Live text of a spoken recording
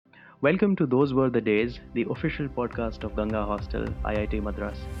Welcome to Those Were the Days, the official podcast of Ganga Hostel, IIT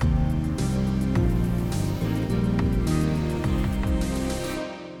Madras.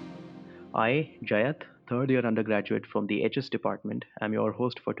 I, Jayat, third year undergraduate from the HS department, am your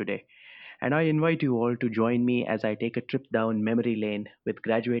host for today, and I invite you all to join me as I take a trip down memory lane with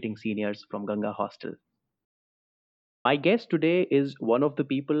graduating seniors from Ganga Hostel. My guest today is one of the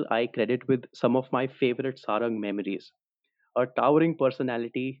people I credit with some of my favorite Sarang memories. A towering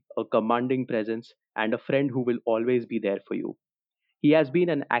personality, a commanding presence, and a friend who will always be there for you. He has been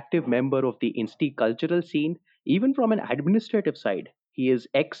an active member of the Insti cultural scene, even from an administrative side. He is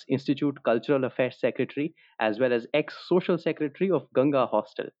ex Institute Cultural Affairs Secretary as well as ex Social Secretary of Ganga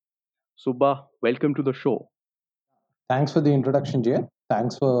Hostel. Subba, welcome to the show. Thanks for the introduction, Jay.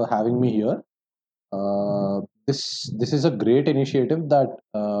 Thanks for having me here. This is a great initiative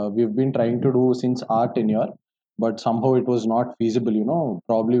that we've been trying to do since our tenure, but somehow it was not feasible.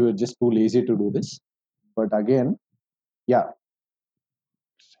 Probably we're just too lazy to do this. But again, yeah,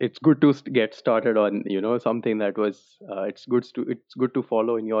 It's good to get started on something that was it's good to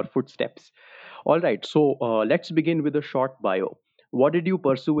follow in your footsteps. All right, so let's begin with a short bio. What did you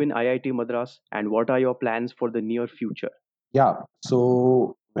pursue in IIT Madras, and what are your plans for the near future? yeah.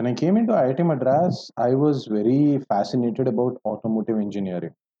 So when I came into IIT Madras, I was very fascinated about automotive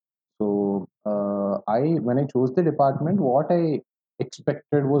engineering. So I when I chose the department, what I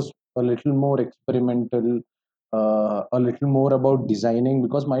expected was a little more experimental, a little more about designing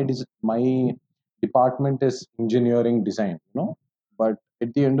because my department is engineering design, But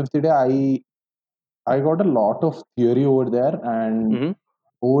at the end of the day, I got a lot of theory over there, and Hmm.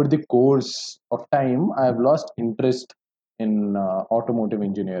 over the course of time, I have lost interest in automotive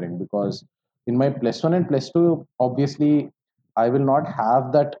engineering because in my plus one and plus two, obviously, I will not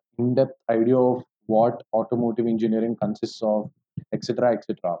have that in depth idea of what automotive engineering consists of, etc.,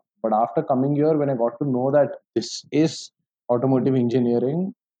 etc. But after coming here, when I got to know that this is automotive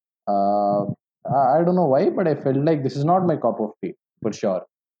engineering, uh, I don't know why, but I felt like this is not my cup of tea for sure.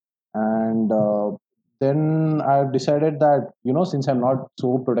 And then I've decided that since I'm not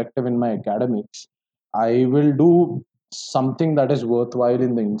so productive in my academics, I will do something that is worthwhile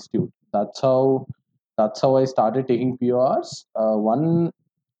in the institute. That's how I started taking PORs.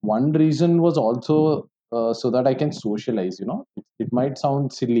 One reason was also so that I can socialize. It might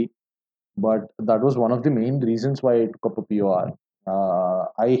sound silly, but that was one of the main reasons why I took up a POR.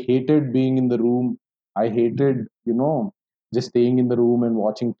 I hated being in the room. I hated, just staying in the room and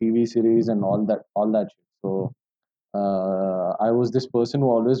watching TV series and all that shit. So I was this person who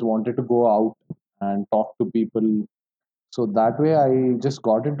always wanted to go out and talk to people. So that way, I just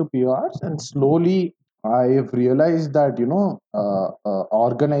got into PRs, and slowly I've realized that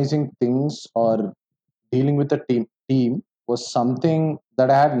organizing things or dealing with a team was something that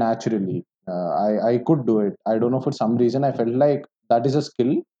I had naturally. I could do it. I don't know, for some reason I felt like that is a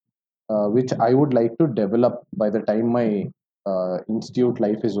skill which I would like to develop by the time my institute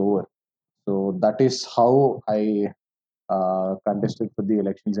life is over. So that is how I contested for the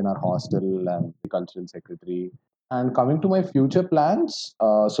elections in our hostel and the cultural secretary. And coming to my future plans,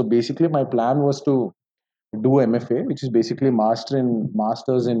 so basically my plan was to do MFA, which is basically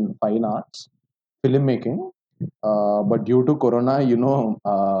masters in fine arts, filmmaking. But due to Corona, I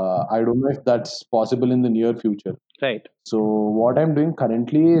don't know if that's possible in the near future. Right. So what I'm doing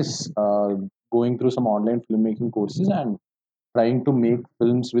currently is going through some online filmmaking courses and trying to make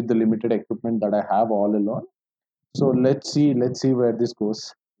films with the limited equipment that I have all alone. So let's see where this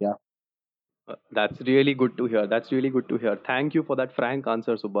goes. Yeah. That's really good to hear. That's really good to hear. Thank you for that frank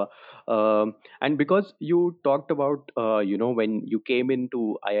answer, Subha. And because you talked about, when you came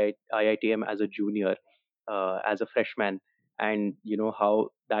into IITM as a junior, as a freshman, and how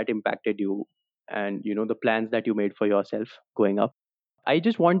that impacted you, and the plans that you made for yourself going up. I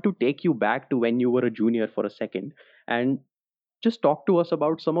just want to take you back to when you were a junior for a second, and just talk to us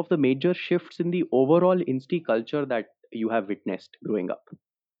about some of the major shifts in the overall Insti culture that you have witnessed growing up.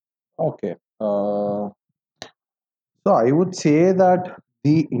 Okay. So I would say that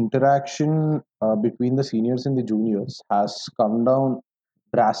the interaction between the seniors and the juniors has come down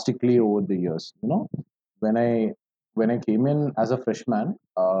drastically over the years. When I when I came in as a freshman,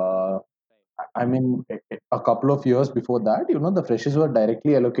 I mean, a couple of years before that, the freshers were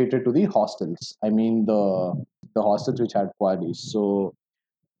directly allocated to the hostels. I mean, the hostels which had quaddies. So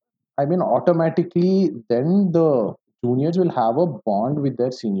I mean, automatically, then the juniors will have a bond with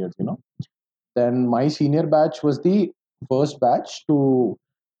their seniors. Then my senior batch was the first batch to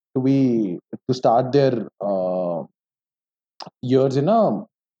start their years in a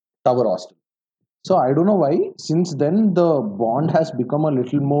tower hostel. So I don't know why. Since then, the bond has become a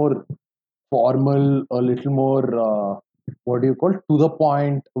little more formal, a little more what do you call, to the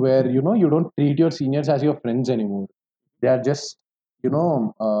point, where you don't treat your seniors as your friends anymore. They are just, you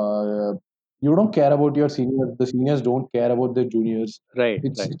know, you don't care about your seniors. The seniors don't care about the juniors. Right,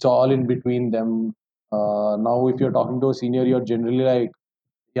 It's right, it's all in between them. Now, if you're talking to a senior, you're generally like,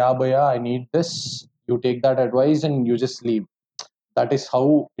 "Yeah, bhaiya, I need this." You take that advice and you just leave. That is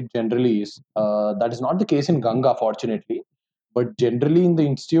how it generally is. That is not the case in Ganga, fortunately, but generally in the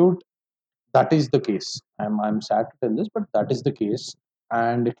institute, that is the case. I'm sad to tell this, but that is the case.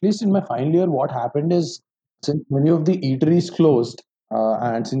 And at least in my final year, what happened is, since many of the eateries closed,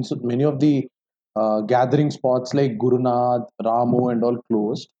 and since many of the gathering spots like Gurunath, Ramu, and all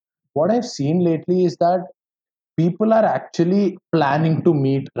closed, what I've seen lately is that people are actually planning to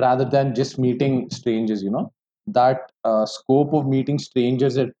meet rather than just meeting strangers. That scope of meeting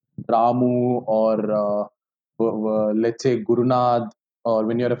strangers at Ramu, or let's say Gurunath, or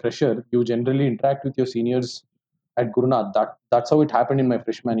when you're a fresher, you generally interact with your seniors at Gurunath. That's how it happened in my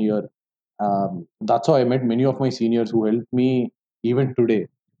freshman year. That's how I met many of my seniors who helped me even today.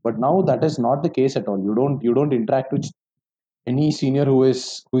 But now that is not the case at all. You don't interact with any senior who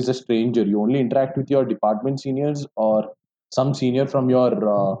is a stranger. You only interact with your department seniors, or some senior from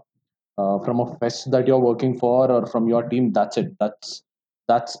your from a fest that you're working for, or from your team. That's it.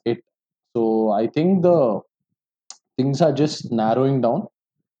 That's it. So I think the things are just narrowing down.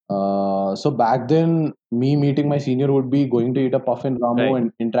 So back then, me meeting my senior would be going to eat a puff in Ramu right,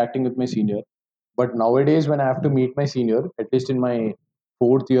 and interacting with my senior. But nowadays, when I have to meet my senior, at least in my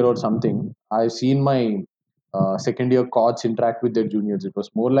fourth year or something, I've seen my second year coach interact with their juniors. It was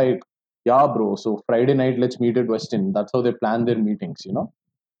more like, yeah, bro. So Friday night, let's meet at Westin. That's how they plan their meetings.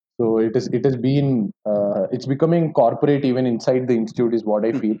 So it has been it's becoming corporate even inside the institute, is what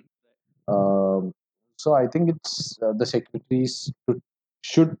I feel. Um, so I think it's the secretaries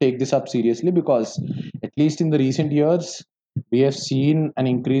should take this up seriously, because at least in the recent years, we have seen an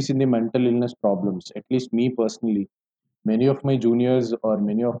increase in the mental illness problems. At least me personally, many of my juniors or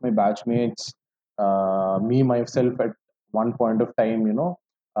many of my batchmates, me myself at one point of time,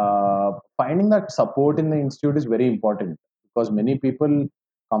 finding that support in the institute is very important, because many people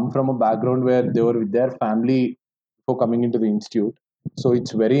come from a background where they were with their family before coming into the institute. So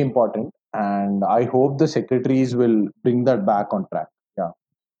it's very important, and I hope the secretaries will bring that back on track. Yeah.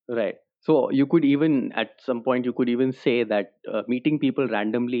 right. So you could even, at some point, you could even say that meeting people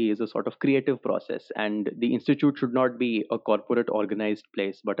randomly is a sort of creative process, and the institute should not be a corporate organized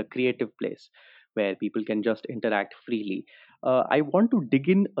place, but a creative place where people can just interact freely. I want to dig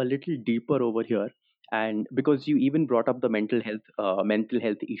in a little deeper over here, and because you even brought up the mental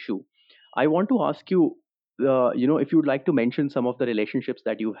health issue, I want to ask you, if you'd like to mention some of the relationships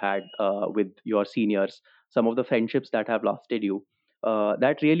that you had with your seniors, some of the friendships that have lasted you,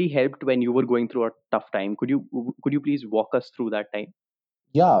 that really helped when you were going through a tough time. Could you please walk us through that time?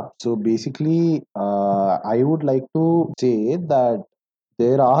 Yeah. So basically, I would like to say that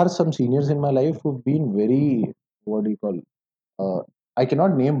there are some seniors in my life who've been very, what do you call, uh, I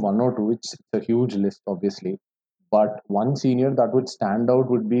cannot name one or two. It's a huge list, obviously. But one senior that would stand out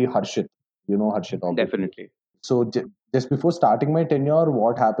would be Harshit. You know Harshit, obviously. Definitely. So just before starting my tenure,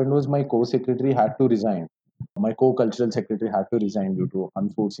 what happened was my co-secretary had to resign. My co-cultural secretary had to resign due to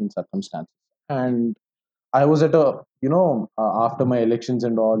unforeseen circumstances. And I was at a, after my elections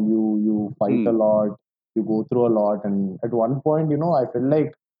and all, you fight a Hmm. lot, you go through a lot, and at one point, I felt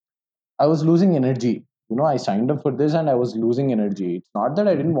like I was losing energy. I signed up for this and I was losing energy. It's not that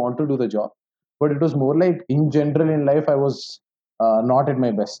I didn't want to do the job, but it was more like in general in life I was not at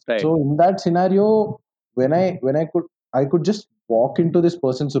my best. Right. So in that scenario, when I could just walk into this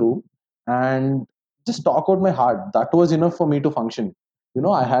person's room and just talk out my heart. That was enough for me to function.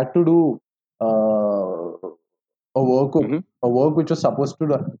 I had to do a work Hmm. a work which was supposed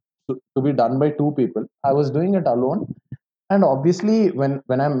to be done by two people. I was doing it alone, and obviously when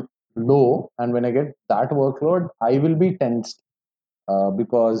I'm low and when I get that workload, I will be tensed,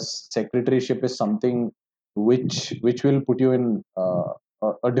 because secretaryship is something which will put you in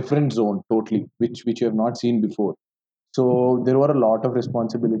a different zone totally, which you have not seen before. So there were a lot of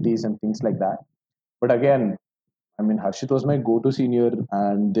responsibilities and things like that. But again, I mean, Harshit was my go-to senior,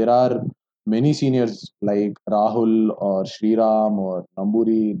 and there are many seniors like Rahul or Sriram or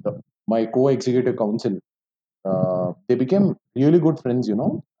Namburi, my co-executive council. They became really good friends.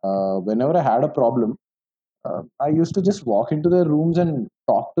 Whenever I had a problem, I used to just walk into their rooms and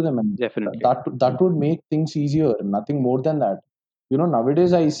talk to them, and Definitely. that would make things easier. Nothing more than that.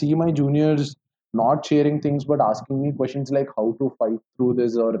 Nowadays I see my juniors not sharing things, but asking me questions like how to fight through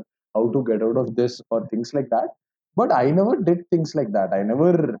this, or how to get out of this or things like that. But I never did things like that. I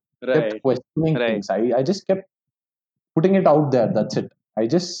never kept Right. questioning Right. things. I just kept putting it out there. That's it. I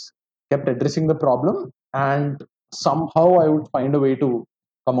just kept addressing the problem, and somehow I would find a way to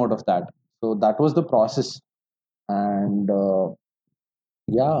come out of that. So that was the process. And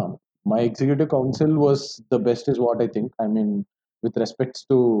yeah, my executive council was the best, is what I think. I mean, with respects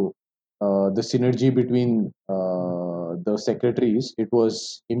to the synergy between the secretaries, it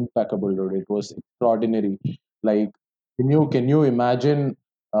was impeccable, dude. It was extraordinary. Like, can you imagine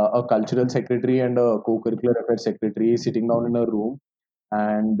a cultural secretary and a co-curricular affairs secretary sitting down in a room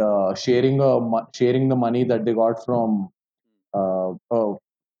and sharing the money that they got from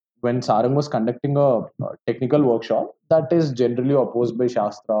when Sarang was conducting a technical workshop that is generally opposed by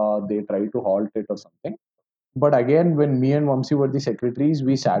Shastra, they try to halt it or something. But again, when me and Vamsi were the secretaries,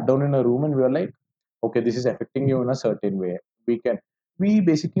 we sat down in a room and we were like, okay, this is affecting you in a certain way. We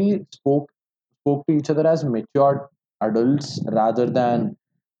basically spoke to each other as matured adults rather than,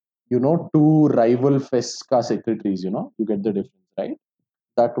 two rival FESCA secretaries, you get the difference, right?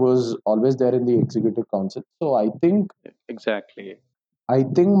 That was always there in the executive council. So Exactly. I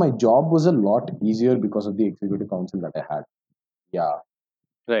think my job was a lot easier because of the executive council that I had. Yeah,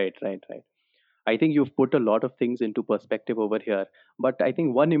 Right. Right. Right. I think you've put a lot of things into perspective over here. But I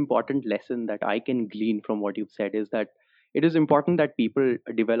think one important lesson that I can glean from what you've said is that it is important that people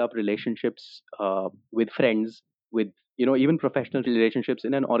develop relationships with friends, with even professional relationships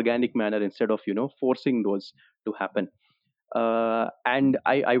in an organic manner instead of forcing those to happen. And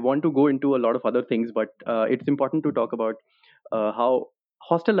I want to go into a lot of other things, but it's important to talk about how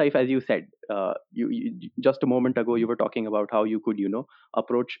hostel life, as you said, just a moment ago, you were talking about how you could,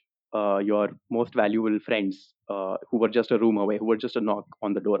 approach your most valuable friends who were just a room away, who were just a knock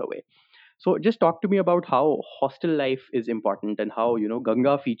on the door away. So just talk to me about how hostel life is important and how,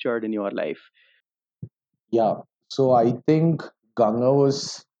 Ganga featured in your life. yeah. So I think Ganga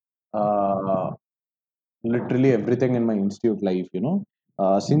was uh, literally everything in my institute life.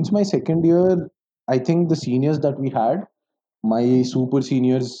 Since my second year, I think the seniors that we had, my super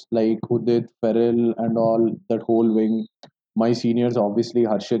seniors like Udit, Ferrell, and all that whole wing, my seniors, obviously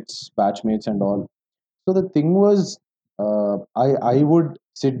Harshit's batchmates and all. So the thing was, I would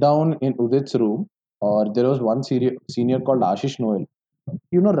sit down in Udit's room, or there was one senior called Ashish Noel.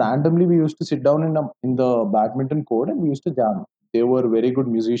 Randomly we used to sit down in the badminton court and we used to jam. They were very good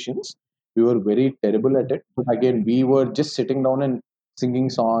musicians. We were very terrible at it, but again, we were just sitting down and singing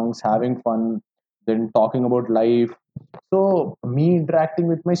songs, having fun, then talking about life. So me interacting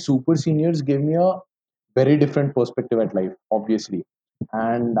with my super seniors gave me a very different perspective at life, obviously.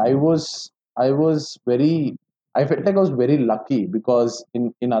 And I was very, I felt like I was very lucky because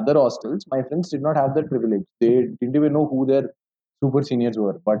in other hostels, my friends did not have that privilege. They didn't even know who their super seniors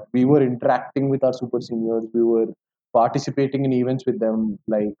were, but we were interacting with our super seniors. We were participating in events with them.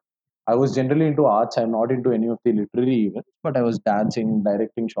 Like, I was generally into arts. I'm not into any of the literary events, but I was dancing,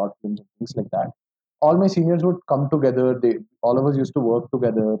 directing short films, and things like that. All my seniors would come together. All of us used to work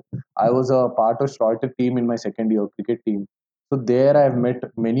together. I was a part of Shroyter team in my second year cricket team. So there, I've met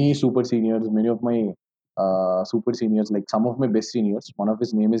many super seniors. Many of my super seniors, like some of my best seniors. One of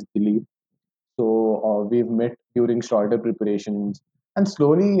his name is Dilip. So we've met during shorter preparations, and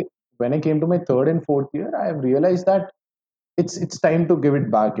slowly, when I came to my third and fourth year, I have realized that it's time to give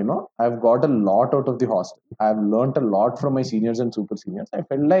it back. I've got a lot out of the hostel. I've learned a lot from my seniors and super seniors. I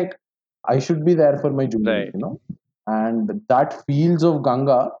felt like I should be there for my juniors. Right. And that fields of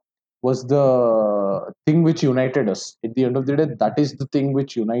Ganga was the thing which united us. At the end of the day, that is the thing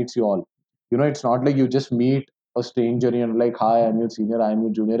which unites you all. It's not like you just meet a stranger and you're like, hi, I'm your senior, I'm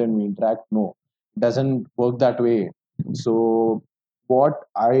your junior, and we interact. No, it doesn't work that way. So what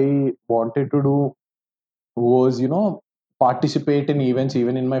I wanted to do was, participate in events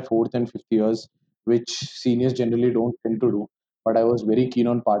even in my fourth and fifth years, which seniors generally don't tend to do. But I was very keen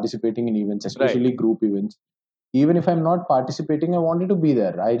on participating in events, Right. especially group events. Even if I'm not participating, I wanted to be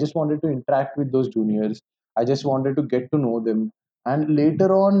there. I just wanted to interact with those juniors. I just wanted to get to know them. And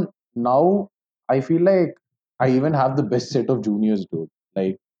later on, now I feel like I even have the best set of juniors, dude.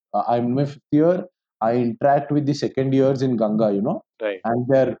 Like, I'm in my fifth year. I interact with the second years in Ganga, Right. and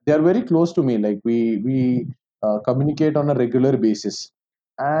they're very close to me. Like, we communicate on a regular basis,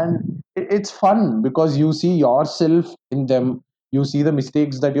 and it's fun because you see yourself in them. You see the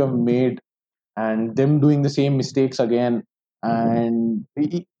mistakes that you have made and them doing the same mistakes again. And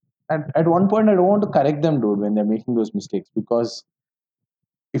at one point, I don't want to correct them, dude, when they're making those mistakes, because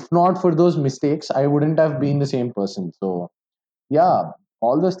if not for those mistakes, I wouldn't have been the same person. So yeah,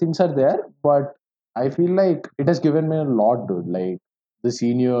 all those things are there, but I feel like it has given me a lot, dude. Like, the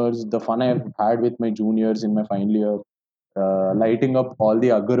seniors, the fun I've had with my juniors in my final year, lighting up all the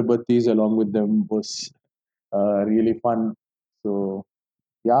agarbattis along with them was really fun. So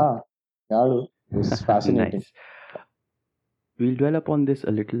yeah, yeah, it was fascinating. Nice. We'll dwell upon this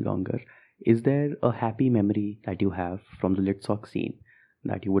a little longer. Is there a happy memory that you have from the Lit Sock scene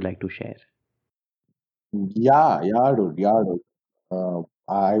that you would like to share? Yeah, dude.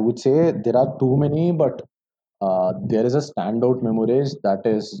 I would say there are too many, but there is a standout memories that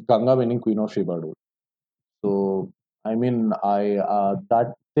is Ganga winning Queen of Sheba, dude. So I mean, I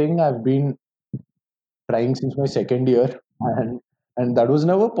that thing I've been trying since my second year, and that was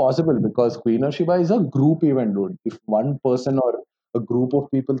never possible because Queen of Sheba is a group event, dude. If one person or a group of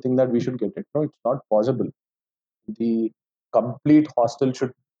people think that we should get it, no, it's not possible. The complete hostel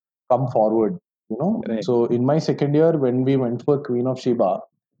should come forward, you know. Right. So in my second year, when we went for Queen of Sheba,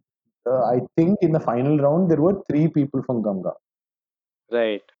 I think in the final round there were three people from Ganga.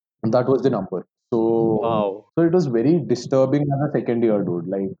 Right. That was the number. Wow. So it was very disturbing as a second year, dude.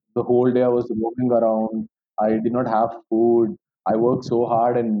 Like the whole day I was roaming around. I did not have food. I worked so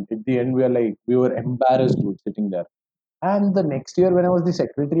hard, and at the end we were embarrassed, dude, sitting there. And the next year when I was the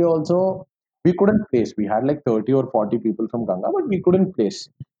secretary, also we couldn't place. We had like 30 or 40 people from Ganga, but we couldn't place.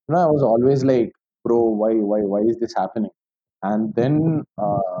 You know, I was always like, bro, why is this happening? And then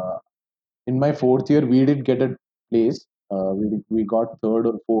in my fourth year, we did get a place. We got third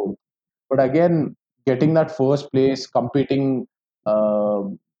or fourth, but again, getting that first place, competing, uh,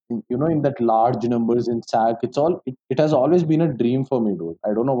 in that large numbers in SAC, it has always been a dream for me, dude.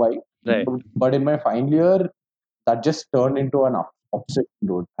 I don't know why, Right. but in my final year, that just turned into an obsession,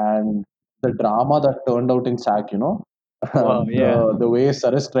 dude. And the drama that turned out in SAC, Wow. Yeah. the way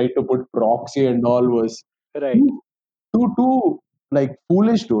Saras tried to put proxy and all was Right. too like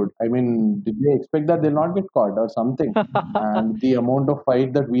foolish, dude. I mean, did they expect that they'll not get caught or something? And the amount of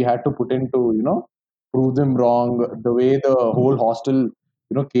fight that we had to put into, prove them wrong, the way the whole hostel,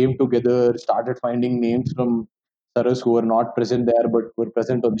 came together, started finding names from Saras who were not present there but were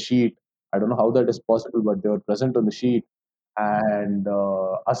present on the sheet. I don't know how that is possible, but they were present on the sheet. And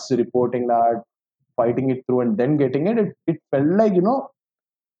us reporting that, fighting it through, and then getting it, it felt like,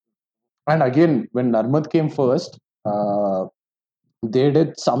 and again, when Narmad came first, they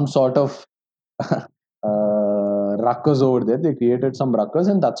did some sort of ruckus over there. They created some ruckus,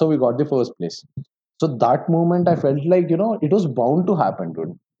 and that's how we got the first place. So that moment, I felt like it was bound to happen, dude.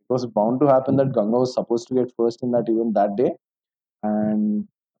 It was bound to happen that Ganga was supposed to get first in that event that day, and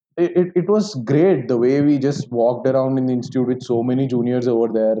it was great the way we just walked around in the institute with so many juniors over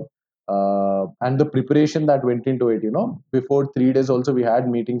there, and the preparation that went into it. Before 3 days, also we had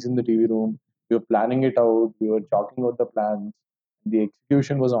meetings in the TV room. We were planning it out. We were talking about the plans. The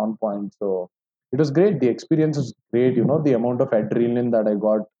execution was on point. So it was great. The experience was great. The amount of adrenaline that I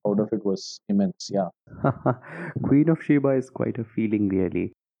got out of it was immense. Yeah. Queen of Sheba is quite a feeling,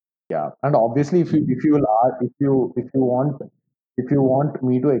 really. Yeah, and obviously, if you will ask, if you want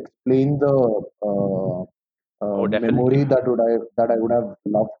me to explain the Oh, definitely. memory that I would have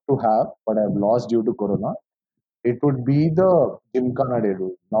loved to have, but I've lost due to Corona, it would be the Gymkhana day,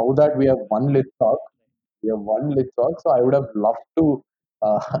 dude. Now that we have one lit talk, so I would have loved to,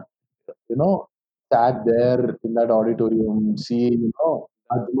 uh, you know, sat there in that auditorium, see,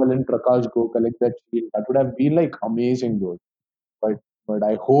 Ajmal and Prakash go collect that shield. That would have been like amazing, dude. But but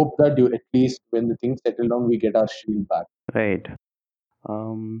I hope that you at least when the things settle down, we get our shield back. Right.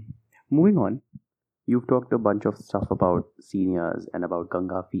 Um, Moving on, you've talked a bunch of stuff about seniors and about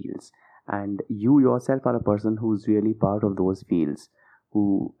Ganga fields, and you yourself are a person who's really part of those fields,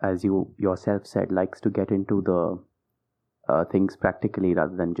 who, as you yourself said, likes to get into the things practically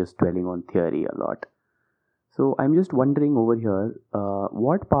rather than just dwelling on theory a lot. So I'm just wondering over here,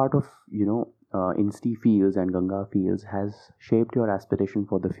 what part of Insti fields and Ganga fields has shaped your aspiration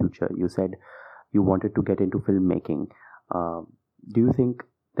for the future? You said you wanted to get into filmmaking. Uh, do you think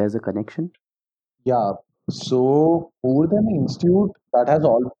there's a connection? Yeah. So more than an institute, that has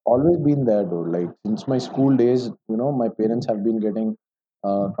always been there, though. Like since my school days, my parents have been getting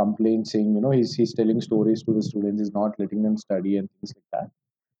complaints saying, he's telling stories to the students, he's not letting them study and things like that.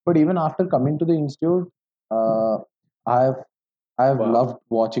 But even after coming to the institute, uh, I've I've Wow. loved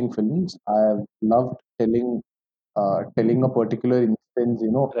watching films. I've loved telling a particular instance,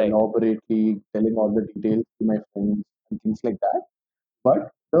 Right. elaborately, telling all the details to my friends and things like that.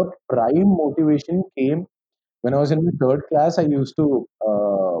 But the prime motivation came when I was in my third class. I used to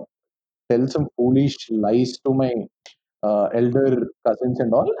tell some foolish lies to my elder cousins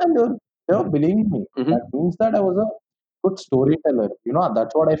and all, and they were believing me. That Mm-hmm. means that I was a good storyteller.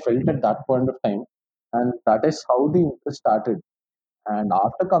 That's what I felt at that point of time, and that is how the interest started. And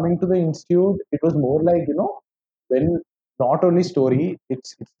after coming to the institute, it was more like, when not only story,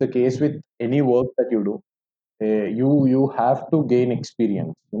 it's the case with any work that you do. You have to gain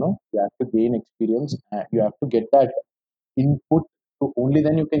experience. You have to gain experience. You have to get that input. So only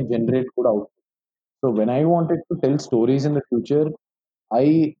then you can generate good output. So when I wanted to tell stories in the future,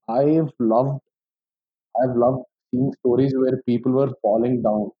 I I've loved I've loved seeing stories where people were falling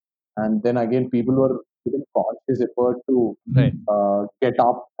down, and then again people were putting conscious effort to Right. get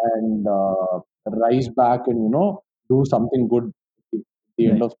up and rise back and do something good at the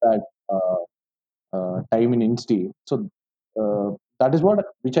end Right. of that time in Insti. So that is what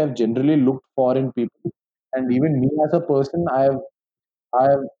which I've generally looked for in people, and even me as a person, I've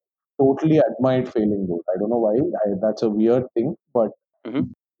totally admired failing good. I don't know why. That's a weird thing, but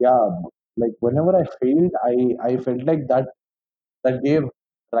Hmm. yeah, like whenever I failed, I felt like that gave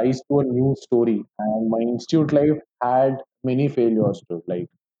rise to a new story. And my institute life had many failures too. Like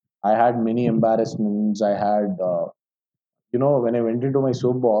I had many embarrassments. I had when I went into my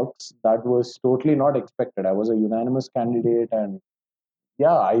soapbox, that was totally not expected. I was a unanimous candidate, and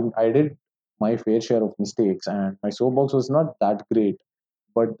yeah, I did my fair share of mistakes, and my soapbox was not that great.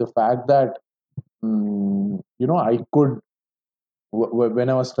 But the fact that I could when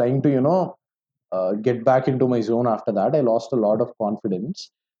I was trying to get back into my zone after that, I lost a lot of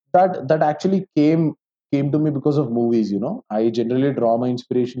confidence. That actually came to me because of movies. I generally draw my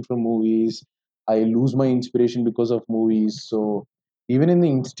inspiration from movies. I lose my inspiration because of movies. So even in the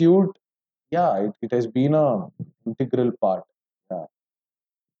institute, yeah, it has been a integral part. Yeah.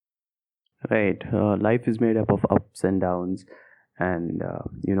 Right. Life is made up of ups and downs, and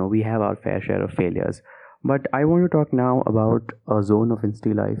we have our fair share of failures. But I want to talk now about a zone of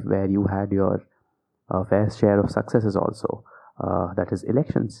insta life where you had your fair share of successes also. That is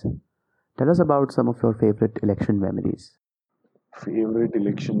elections. Tell us about some of your favorite election memories. Favorite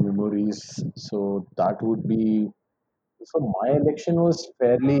election memories. So that would be, so my election was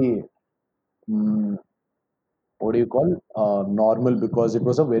fairly, mm, what do you call, normal, because it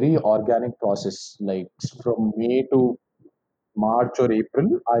was a very organic process. Like from May to March or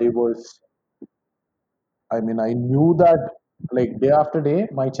April, I knew that like day after day,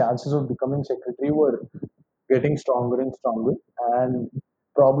 my chances of becoming secretary were getting stronger and stronger. And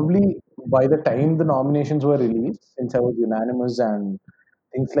probably by the time the nominations were released, since I was unanimous and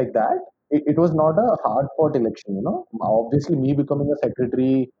things like that, it was not a hard fought election. Obviously, me becoming a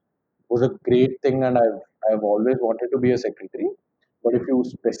secretary was a great thing, and I've always wanted to be a secretary. But if you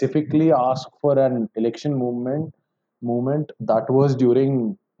specifically ask for an election movement that was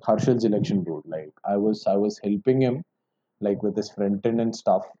during Harshal's election road. Like I was helping him like with his front end and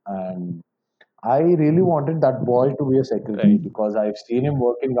stuff, and I really wanted that boy to be a secretary Right. because I've seen him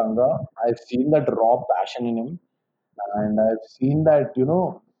work in Ganga. I've seen that raw passion in him, and I've seen that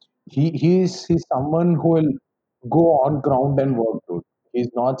he's someone who will go on ground and work, dude. He's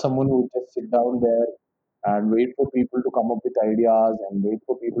not someone who will just sit down there and wait for people to come up with ideas and wait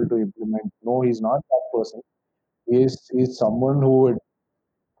for people to implement. No, he's not that person. He's someone who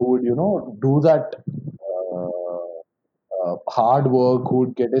would do that hard work, who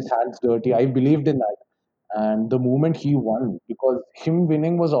would get his hands dirty. I believed in that, and the moment he won, because him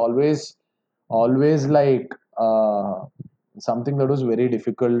winning was always like something that was very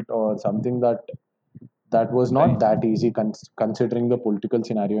difficult, or something that was not Right. that easy considering the political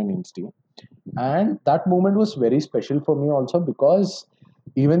scenario in Insti. And that moment was very special for me also, because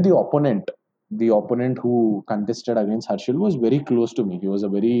even the opponent who contested against Harshil was very close to me. He was a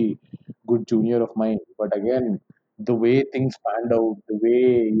very good junior of mine. But again, the way things panned out, the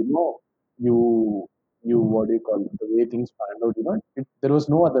way you what do you call it, the way things panned out, there was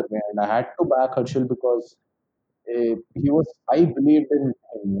no other way, and I had to back Harshil because he was. I believed in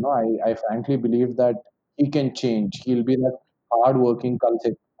him. I frankly believed that he can change. He'll be that hard-working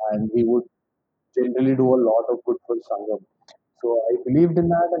culture, and he would generally do a lot of good for Sangam. So I believed in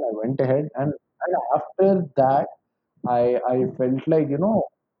that, and I went ahead. And after that, I felt like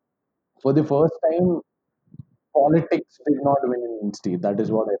for the first time, politics did not win in Insti. That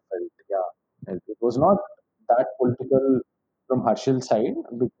is what I felt. Yeah, it was not that political from Harshil's side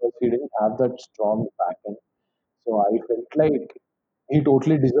because he didn't have that strong backend. So I felt like he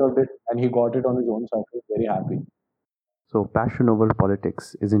totally deserved it, and he got it on his own. So I felt very happy. So, passion over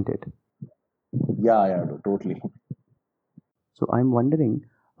politics, isn't it? Yeah, yeah, totally. So, I'm wondering,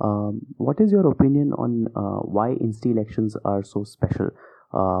 what is your opinion on why insta elections are so special?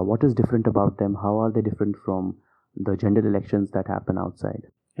 What is different about them? How are they different from the general elections that happen outside?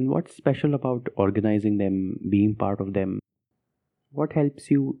 And what's special about organizing them, being part of them? What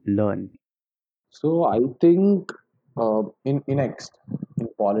helps you learn? So I think. In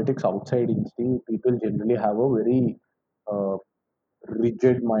politics outside Insti, people generally have a very uh,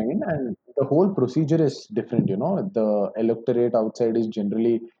 rigid mind, and the whole procedure is different. The electorate outside is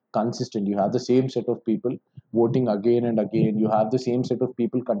generally consistent. You have the same set of people voting again and again. You have the same set of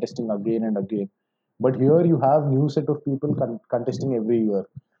people contesting again and again. But here you have new set of people contesting every year.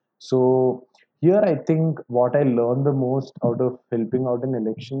 So here I think what I learned the most out of helping out in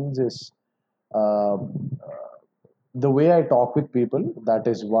elections is uh, the way I talk with people. That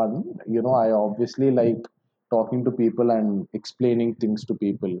is one. I obviously like talking to people and explaining things to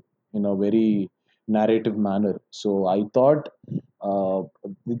people in a very narrative manner. So I thought uh,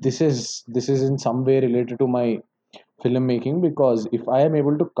 this is in some way related to my filmmaking, because if I am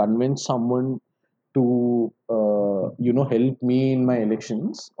able to convince someone to help me in my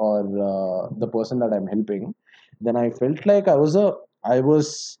elections, or the person that I'm helping, then I felt like I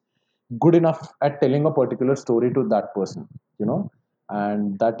was good enough at telling a particular story to that person, you know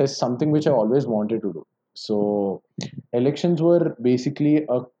and that is something which I always wanted to do. So elections were basically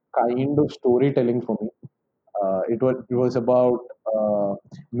a kind of storytelling for me. It was about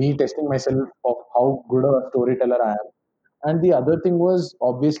me testing myself of how good a storyteller I am. And the other thing was,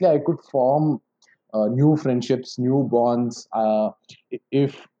 obviously, I could form new friendships, new bonds.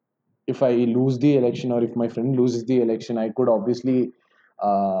 If if I lose the election, or if my friend loses the election, I could obviously,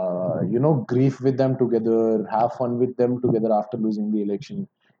 grieve with them together, have fun with them together after losing the election.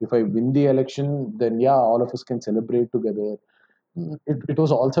 If I win the election, then yeah, all of us can celebrate together. It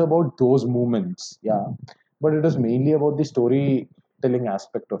was also about those moments, yeah, but it was mainly about the storytelling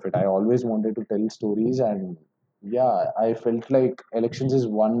aspect of it. I always wanted to tell stories, and yeah, I felt like elections is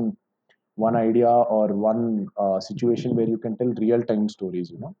one idea, or one situation where you can tell real time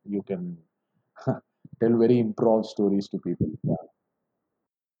stories. You can tell very improv stories to people. Yeah,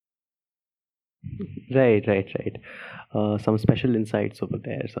 Right, right, right. Some special insights over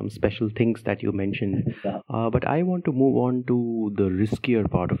there, some special things that you mentioned. yeah, But I want to move on to the riskier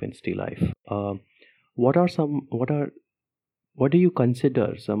part of Insta life. What are some? What do you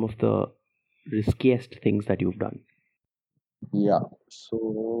consider some of the riskiest things that you've done? yeah.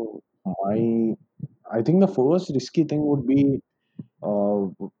 So my, I think the first risky thing would be, uh,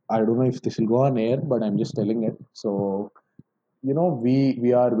 I don't know if this will go on air, but I'm just telling it. So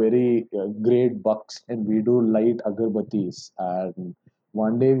we are very great bucks, and we do light agarbatis. And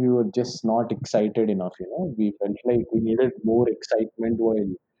one day we were just not excited enough. We felt like we needed more excitement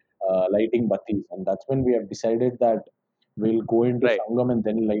while lighting batis, and that's when we have decided that we'll go into Right. sangam and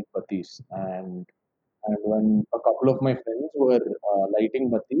then light batis. And when a couple of my friends were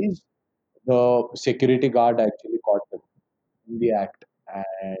lighting batis, the security guard actually caught them in the act.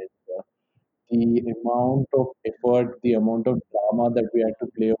 And the amount of effort, the amount of drama that we had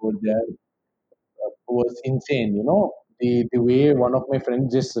to play over there was insane. The way one of my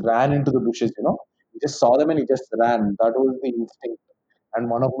friends just ran into the bushes. He just saw them and he just ran. That was the instinct. And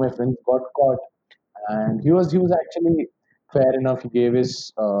one of my friends got caught, and he was actually fair enough. He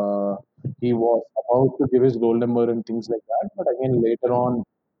was about to give his roll number and things like that. But again, later on,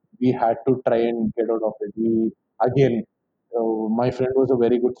 we had to try and get out of it. Again, my friend was a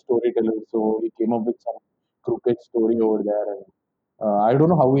very good storyteller, so he came up with some crooked story over there, and I don't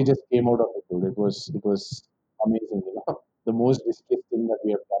know how we just came out of it, dude. It was amazing, the most riskiest thing that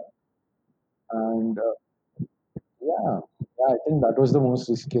we have done. And yeah, yeah, I think that was the most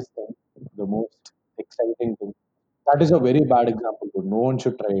riskiest thing, the most exciting thing. That is a very bad example, dude. No one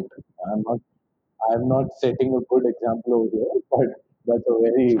should try it. I'm not I'm not setting a good example over here, but that's a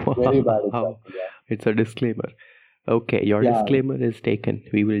very, very bad Wow, example. Yeah. it's a disclaimer. Okay, your Yeah, disclaimer is taken.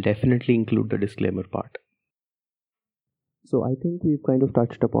 We will definitely include the disclaimer part. So I think we've kind of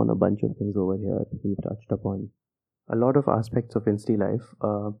touched upon a bunch of things over here. We've touched upon a lot of aspects of Insta life.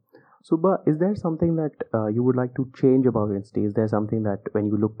 Subha, is there something that you would like to change about Insta? Is there something that when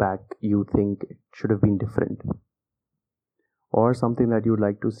you look back, you think it should have been different? Or something that you'd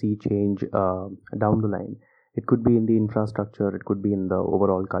like to see change down the line? It could be in the infrastructure, it could be in the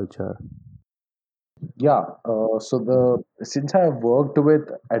overall culture. yeah. So since I have worked with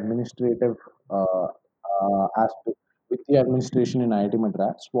administrative aspect with the administration in IIT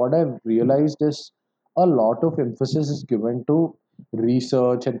Madras, what I've realized is a lot of emphasis is given to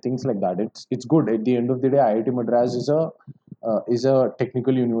research and things like that. It's good. At the end of the day, IIT Madras is a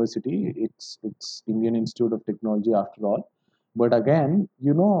technical university. It's Indian Institute of Technology after all. But again,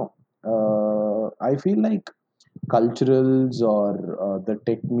 I feel like culturals, or the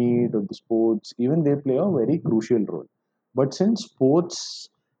tech meet, or the sports, even they play a very crucial role. But since sports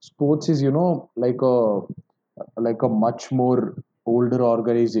is like a much more older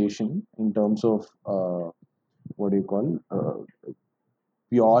organization in terms of what do you call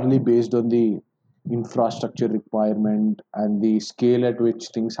purely based on the infrastructure requirement and the scale at which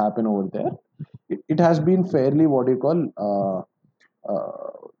things happen over there. It has been fairly what do you call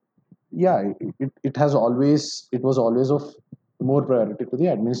yeah, it has always it was always of more priority to the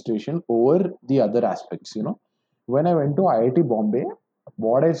administration over the other aspects. When I went to IIT Bombay,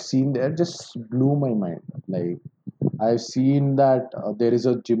 what I've seen there just blew my mind. Like, I've seen that there is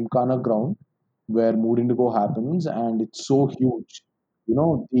a gymkhana ground where Mood Indigo happens, and it's so huge.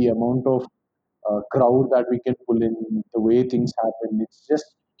 The amount of crowd that we can pull in, the way things happen, it's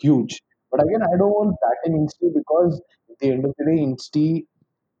just huge. But again, I don't want that in Insti, because at the end of the day, Insti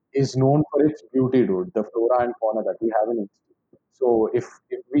is known for its beauty, dude. The flora and fauna that we have in Insti. So if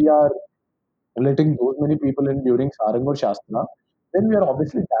we are letting those many people in during Sarang or Shastra, then we are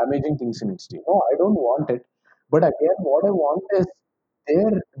obviously damaging things in Insti. No, I don't want it. But again, what I want is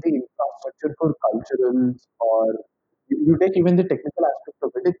there the infrastructure for culturals, or you take even the technical aspect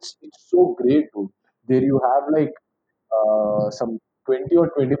of it. It's so great, dude. There you have like some 20 or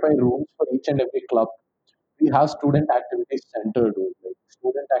 25 rooms for each and every club. We have student activities center, dude. Like,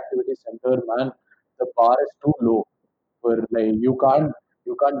 student activity center, man, the bar is too low. Where like you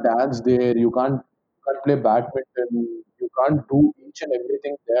can't dance there, you can't play badminton, you can't do each and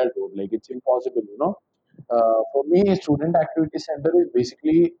everything there, dude. Like, it's impossible. For me, student activity center is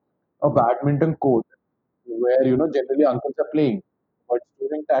basically a badminton court where generally uncles are playing. But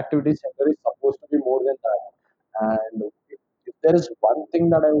student activity center is supposed to be more than that. And if there is one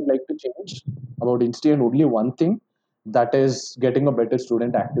thing that I would like to change about Insti, and only one thing, that is getting a better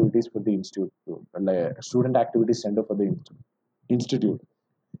student activities for the institute, like student activity center for the institute.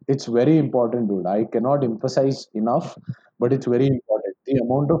 It's very important, dude. I cannot emphasize enough, but it's very important. The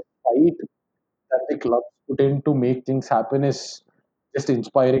amount of fight that the clubs put in to make things happen is just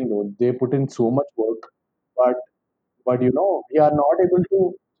inspiring, dude. They put in so much work, but we are not able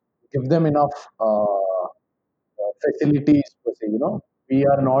to give them enough facilities per se. We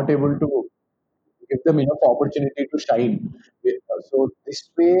are not able to give them enough opportunity to shine. So this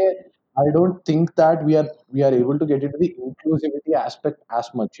way, I don't think that we are able to get into the inclusivity aspect as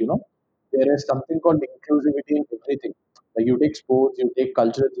much. There is something called inclusivity in everything. Like, you take sports, you take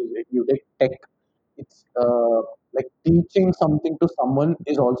culture, you take tech. It's like teaching something to someone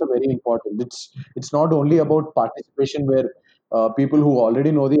is also very important. It's not only about participation where people who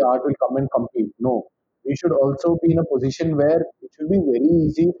already know the art will come and compete. No, we should also be in a position where it should be very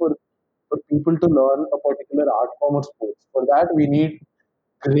easy for people to learn a particular art form or sports. For that, we need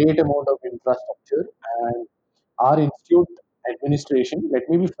great amount of infrastructure, and our institute administration. Let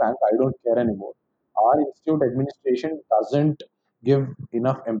me be frank, I don't care anymore. Our institute administration doesn't give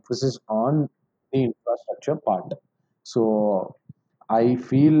enough emphasis on the infrastructure part. So I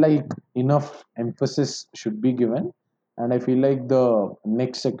feel like enough emphasis should be given, and I feel like the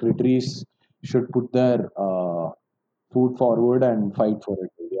next secretaries should put their foot forward and fight for it.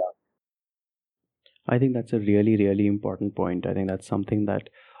 Yeah. I think that's a really, really important point. I think that's something that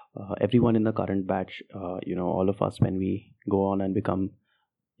everyone in the current batch, all of us, when we go on and become,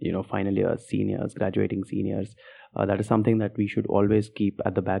 final years, seniors, graduating seniors, that is something that we should always keep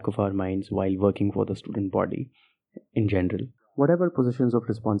at the back of our minds while working for the student body in general, whatever positions of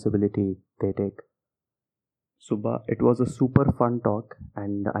responsibility they take. Subha, it was a super fun talk,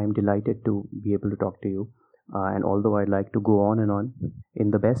 and I'm delighted to be able to talk to you. And although I'd like to go on and on, in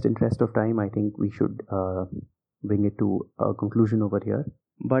the best interest of time, I think we should bring it to a conclusion over here.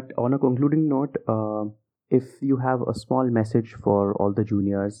 But on a concluding note, if you have a small message for all the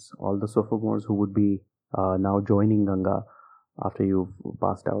juniors, all the sophomores who would be now joining Ganga after you've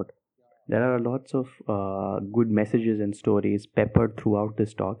passed out, there are lots of good messages and stories peppered throughout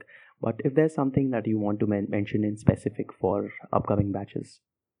this talk. But if there's something that you want to mention in specific for upcoming batches.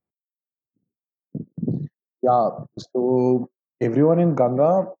 Yeah. So everyone in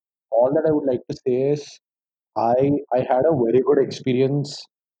Ganga, all that I would like to say is I had a very good experience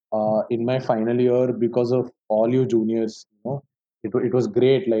in my final year because of all you juniors. It was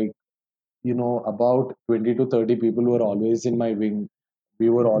great. Like, about 20 to 30 people were always in my wing. We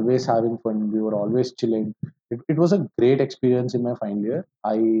were always having fun. We were always chilling. It was a great experience in my final year.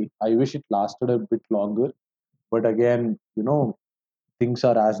 I wish it lasted a bit longer, but again, things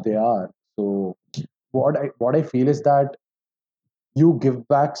are as they are. So what I feel is that you give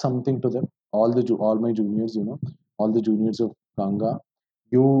back something to them, all my juniors, all the juniors of Ganga.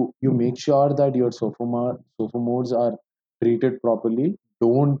 You make sure that your sophomores are treated properly.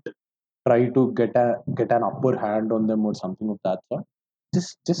 Don't try to get an upper hand on them or something of that sort.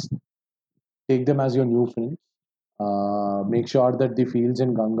 Just take them as your new friends. Make sure that the fields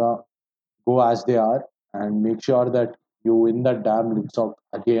in Ganga go as they are, and make sure that you win that damn Litzok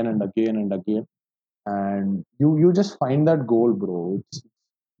again and again and again. And you just find that goal, bro. It's,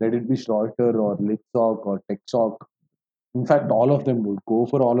 let it be Slaughter or Litzok or Texok. In fact, all of them would go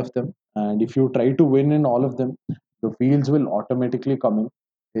for all of them. And if you try to win in all of them, the fields will automatically come in.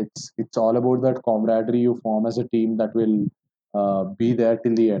 It's all about that camaraderie you form as a team that will be there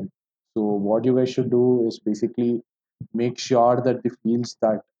till the end. So what you guys should do is basically make sure that the fields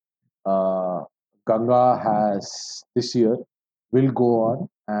that uh, Ganga has this year will go on,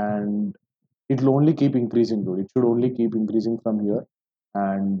 and it'll only keep increasing, dude. It should only keep increasing from here.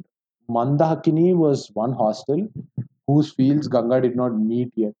 And Mandahakini was one hostel whose fields Ganga did not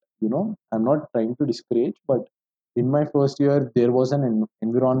meet yet. I'm not trying to discourage, but in my first year, there was an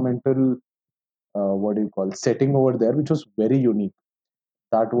environmental, what do you call, setting over there, which was very unique.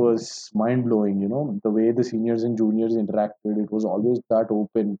 That was mind blowing. The way the seniors and juniors interacted, it was always that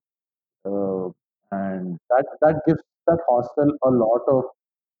open, uh, and that gives that hostel a lot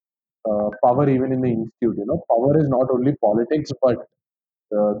of power even in the institute. Power is not only politics, but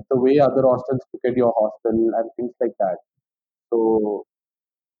the way other hostels look at your hostel and things like that. So,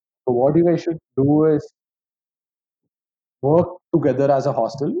 so what you guys should do is work together as a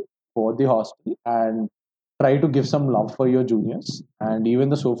hostel for the hostel and try to give some love for your juniors. And even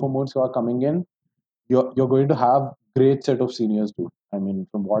the sophomores who are coming in, you're going to have great set of seniors too. I mean,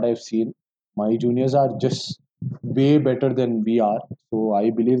 from what I've seen, my juniors are just way better than we are. So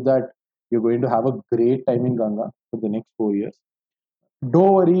I believe that you're going to have a great time in Ganga for the next 4 years.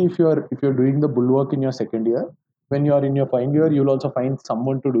 Don't worry if you're doing the bulwark in your second year. When you're in your final year, you'll also find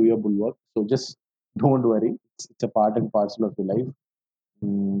someone to do your bulwark. So just don't worry. It's a part and parcel of your life.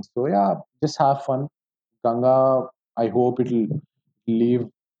 So yeah, just have fun. Ganga, I hope it'll leave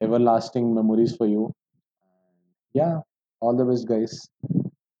everlasting memories for you. Yeah, all the best, guys.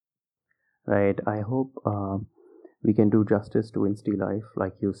 Right. I hope we can do justice to Insta Life,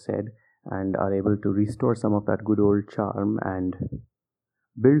 like you said, and are able to restore some of that good old charm and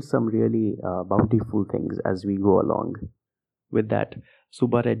build some really bountiful things as we go along. With that,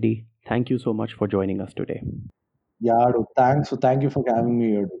 Subba Reddy, thank you so much for joining us today. Yeah, dude, thanks. So thank you for having me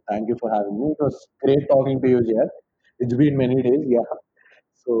here. Dude. Thank you for having me. It was great talking to you, Jay. It's been many days. Yeah.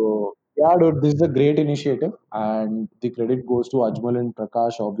 So yeah, dude, this is a great initiative, and the credit goes to Ajmal and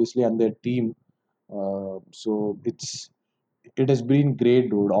Prakash, obviously, and their team. So it has been great,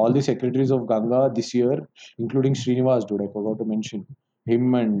 dude. All the secretaries of Ganga this year, including Srinivas, dude, I forgot to mention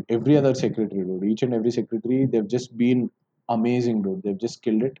him and every other secretary, dude. Each and every secretary, they've just been amazing, dude. They've just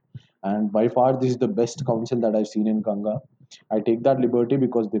killed it. And by far, this is the best council that I've seen in Ganga. I take that liberty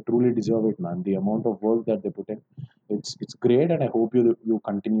because they truly deserve it, man. The amount of work that they put in, it's great, and I hope you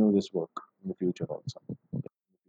continue this work in the future also.